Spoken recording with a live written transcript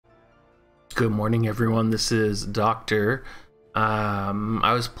Good morning, everyone. This is Doctor.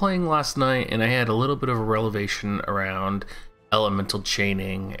 I was playing last night and I had a little bit of a revelation around elemental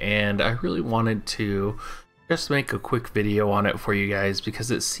chaining, and I really wanted to just make a quick video on it for you guys because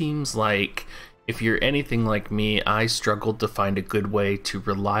it seems like if you're anything like me, I struggled to find a good way to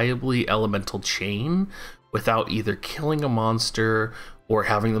reliably elemental chain without either killing a monster or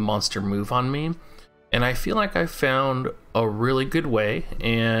having the monster move on me. And I feel like I found a really good way,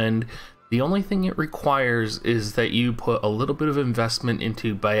 and the only thing it requires is that you put a little bit of investment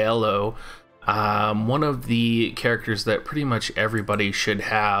into Bielo, one of the characters that pretty much everybody should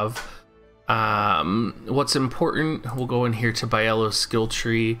have. What's important, we'll go in here to Bielo's skill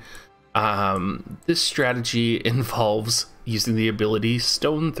tree. This strategy involves using the ability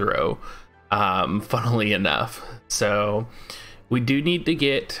Stone Throw, funnily enough. So we do need to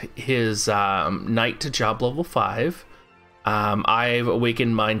get his Knight to job level 5. I've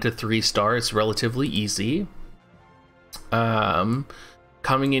awakened mine to 3-star. It's relatively easy.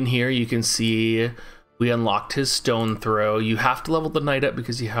 Coming in here, you can see we unlocked his Stone Throw. You have to level the Knight up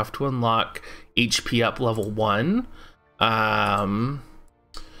because you have to unlock HP up level 1. So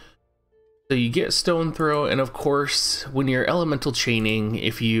you get Stone Throw, and of course, when you're elemental chaining,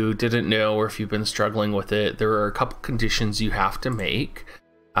 if you didn't know or if you've been struggling with it, there are a couple conditions you have to make.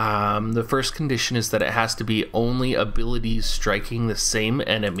 The first condition is that it has to be only abilities striking the same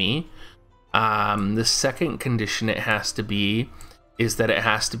enemy. The second condition it has to be is that it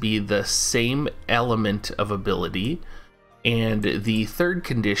has to be the same element of ability. And the third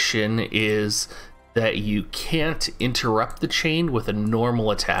condition is that you can't interrupt the chain with a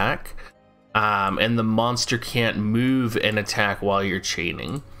normal attack. And the monster can't move and attack while you're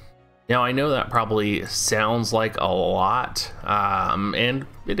chaining. Now, I know that probably sounds like a lot, and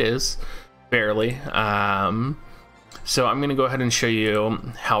it is, fairly. So I'm going to go ahead and show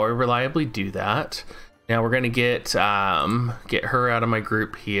you how I reliably do that. Now we're going to get her out of my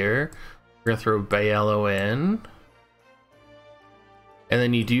group here. We're going to throw Bielo in. And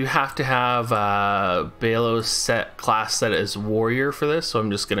then you do have to have Bielo's class set as warrior for this, so I'm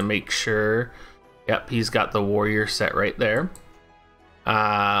just going to make sure, yep, he's got the warrior set right there.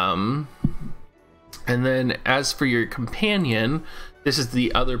 And then as for your companion, this is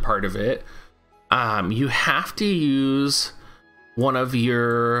the other part of it. You have to use one of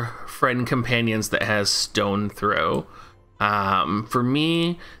your friend companions that has Stone Throw. For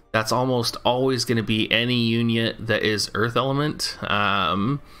me, that's almost always going to be any unit that is Earth Element.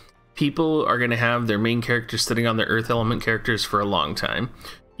 People are going to have their main characters sitting on their Earth Element characters for a long time.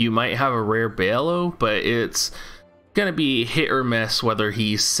 You might have a rare Bielo, but it's going to be hit or miss whether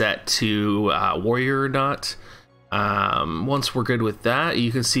he's set to warrior or not. Once we're good with that,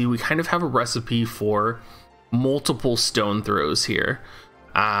 you can see we kind of have a recipe for multiple Stone Throws here.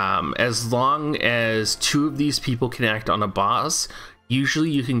 As long as 2 of these people can act on a boss,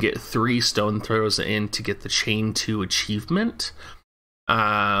 usually you can get 3 Stone Throws in to get the Chain 2 achievement.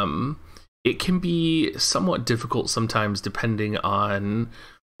 It can be somewhat difficult sometimes depending on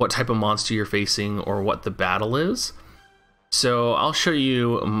what type of monster you're facing or what the battle is. So I'll show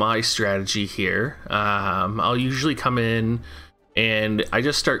you my strategy here. I'll usually come in and I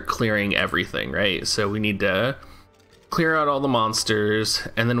just start clearing everything, right? So we need to clear out all the monsters,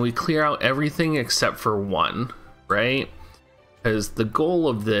 and then we clear out everything except for 1, right? Because the goal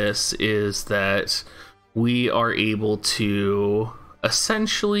of this is that we are able to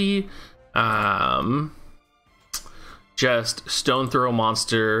essentially just Stone Throw a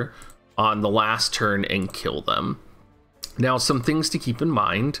monster on the last turn and kill them. Now, some things to keep in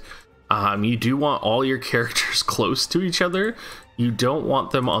mind. You do want all your characters close to each other. You don't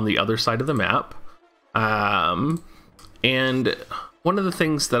want them on the other side of the map. And one of the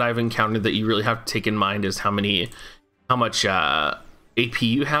things that I've encountered that you really have to take in mind is how much AP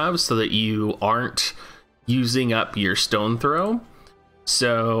you have, so that you aren't using up your Stone Throw.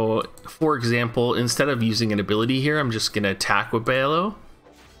 So, for example, instead of using an ability here, I'm just going to attack with Bielo,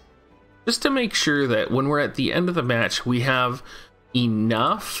 just to make sure that when we're at the end of the match, we have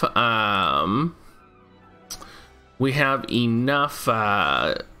enough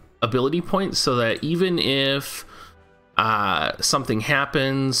ability points so that even if something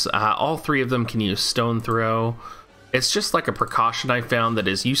happens, all 3 of them can use Stone Throw. It's just like a precaution I found that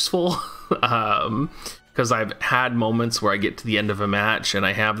is useful, because I've had moments where I get to the end of a match and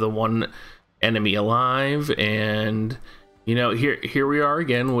I have the 1 enemy alive, and you know, here we are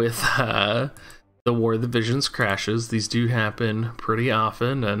again with the War of the Visions crashes. These do happen pretty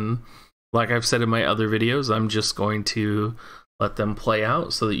often, and like I've said in my other videos, I'm just going to let them play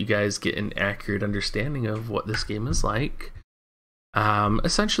out so that you guys get an accurate understanding of what this game is like.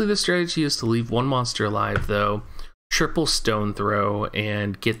 Essentially, the strategy is to leave one monster alive, though, triple stone throw,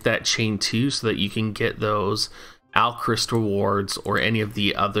 and get that chain 2 so that you can get those Alchrist rewards or any of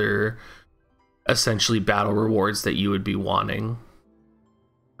the other essentially battle rewards that you would be wanting.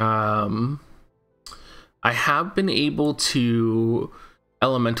 I have been able to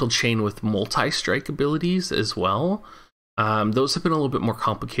elemental chain with multi-strike abilities as well. Those have been a little bit more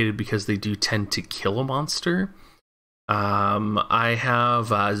complicated because they do tend to kill a monster. I have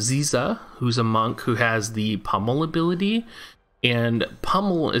Ziza, who's a monk who has the Pummel ability, and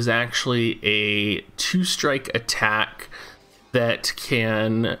Pummel is actually a 2-strike attack that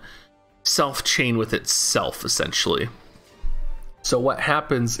can self-chain with itself, essentially. So what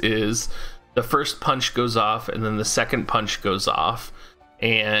happens is the first punch goes off and then the second punch goes off,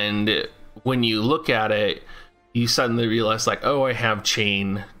 and when you look at it, you suddenly realize, like, oh, I have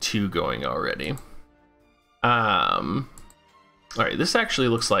chain 2 going already. All right, this actually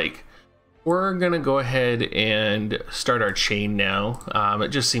looks like we're gonna go ahead and start our chain now. It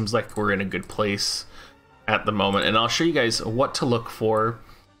just seems like we're in a good place at the moment, and I'll show you guys what to look for.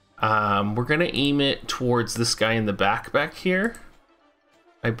 We're gonna aim it towards this guy in the back here.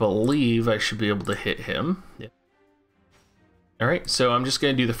 I believe I should be able to hit him. Yeah. All right, so I'm just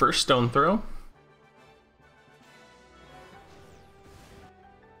gonna do the first stone throw.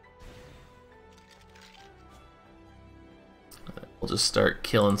 We'll just start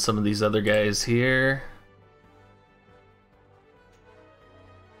killing some of these other guys here.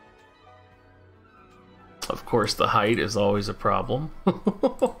 Of course, the height is always a problem.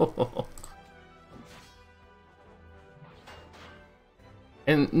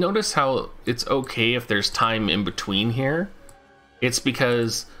 And notice how it's okay if there's time in between here. It's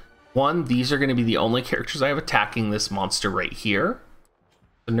because, one, these are going to be the only characters I have attacking this monster right here.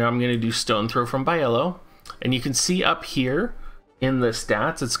 So now I'm going to do Stone Throw from Biello. And you can see up here in the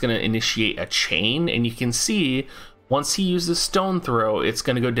stats, it's going to initiate a chain. And you can see, once he uses Stone Throw, it's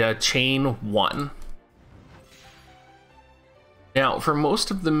going to go to chain 1. Now, for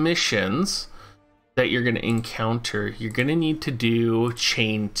most of the missions that you're going to encounter, you're going to need to do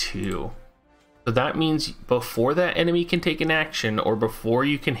chain 2. So that means before that enemy can take an action, or before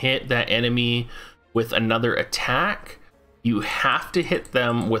you can hit that enemy with another attack, you have to hit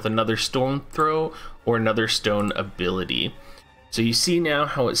them with another stone throw or another stone ability. So you see now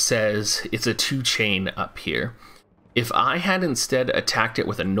how it says it's a 2 chain up here. If I had instead attacked it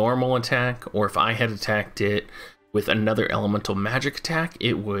with a normal attack, or if I had attacked it with another elemental magic attack,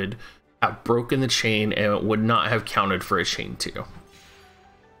 it would have broken the chain and it would not have counted for a chain 2.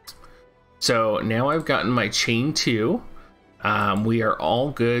 So now I've gotten my chain 2. We are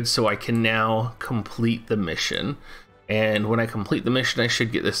all good, so I can now complete the mission. And when I complete the mission, I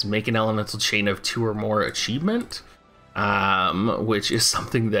should get this make an elemental chain of 2 or more achievement, which is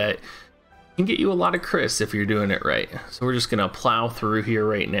something that can get you a lot of Chris if you're doing it right. So we're just gonna plow through here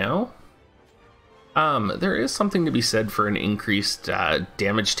right now. There is something to be said for an increased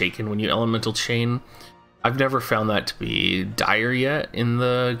damage taken when you elemental chain. I've never found that to be dire yet in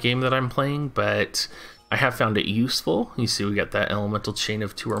the game that I'm playing, but I have found it useful. You see we got that elemental chain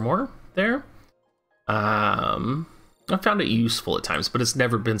of 2 or more there. I've found it useful at times, but it's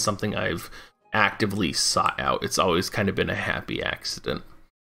never been something I've actively sought out. It's always kind of been a happy accident.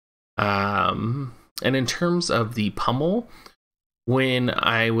 And in terms of the pummel, when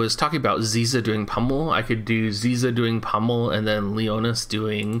I was talking about Ziza doing pummel, I could do Ziza doing pummel and then Leonis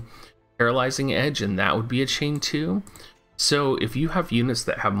doing paralyzing edge, and that would be a chain 2. So if you have units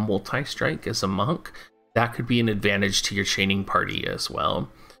that have multi-strike as a monk, that could be an advantage to your chaining party as well.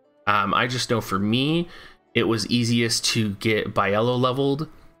 I just know for me, it was easiest to get Biello leveled,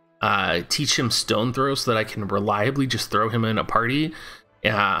 teach him stone throw so that I can reliably just throw him in a party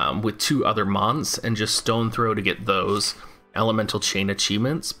with 2 other mons and just stone throw to get those elemental chain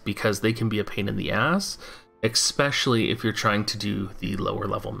achievements, because they can be a pain in the ass, especially if you're trying to do the lower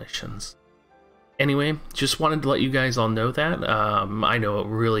level missions. Anyway, just wanted to let you guys all know that. I know it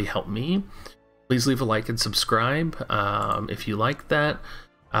really helped me. Please leave a like and subscribe if you like that.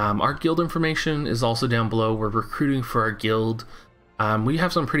 Our guild information is also down below. We're recruiting for our guild. We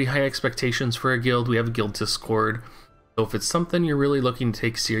have some pretty high expectations for our guild. We have a guild Discord. So if it's something you're really looking to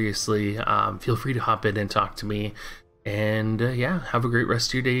take seriously, feel free to hop in and talk to me. And yeah, have a great rest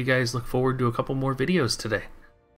of your day, you guys. Look forward to a couple more videos today.